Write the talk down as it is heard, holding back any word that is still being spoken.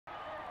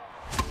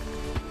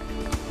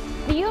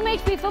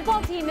UMHB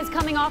football team is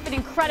coming off an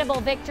incredible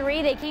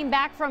victory. They came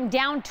back from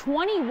down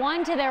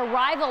 21 to their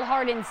rival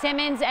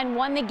Hardin-Simmons and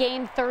won the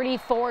game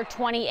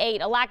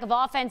 34-28. A lack of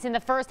offense in the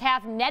first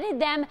half netted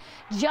them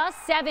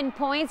just 7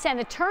 points, and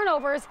the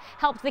turnovers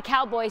helped the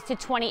Cowboys to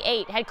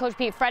 28. Head coach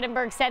Pete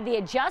Fredenberg said the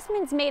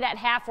adjustments made at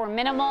half were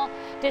minimal,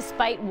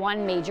 despite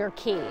one major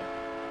key.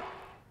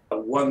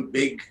 One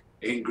big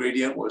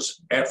ingredient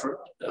was effort,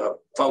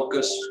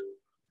 focus,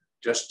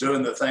 just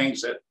doing the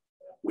things that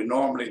we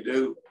normally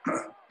do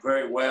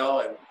very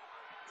well, and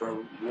for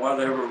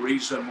whatever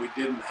reason we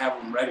didn't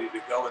have them ready to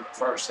go in the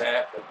first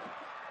half, and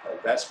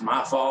that's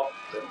my fault.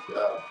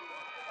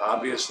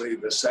 Obviously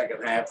the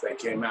second half they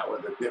came out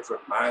with a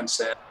different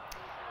mindset.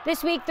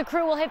 This week the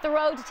crew will hit the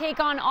road to take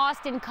on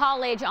Austin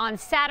College on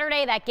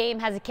Saturday. That game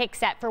has a kick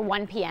set for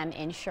 1 p.m.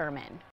 in Sherman.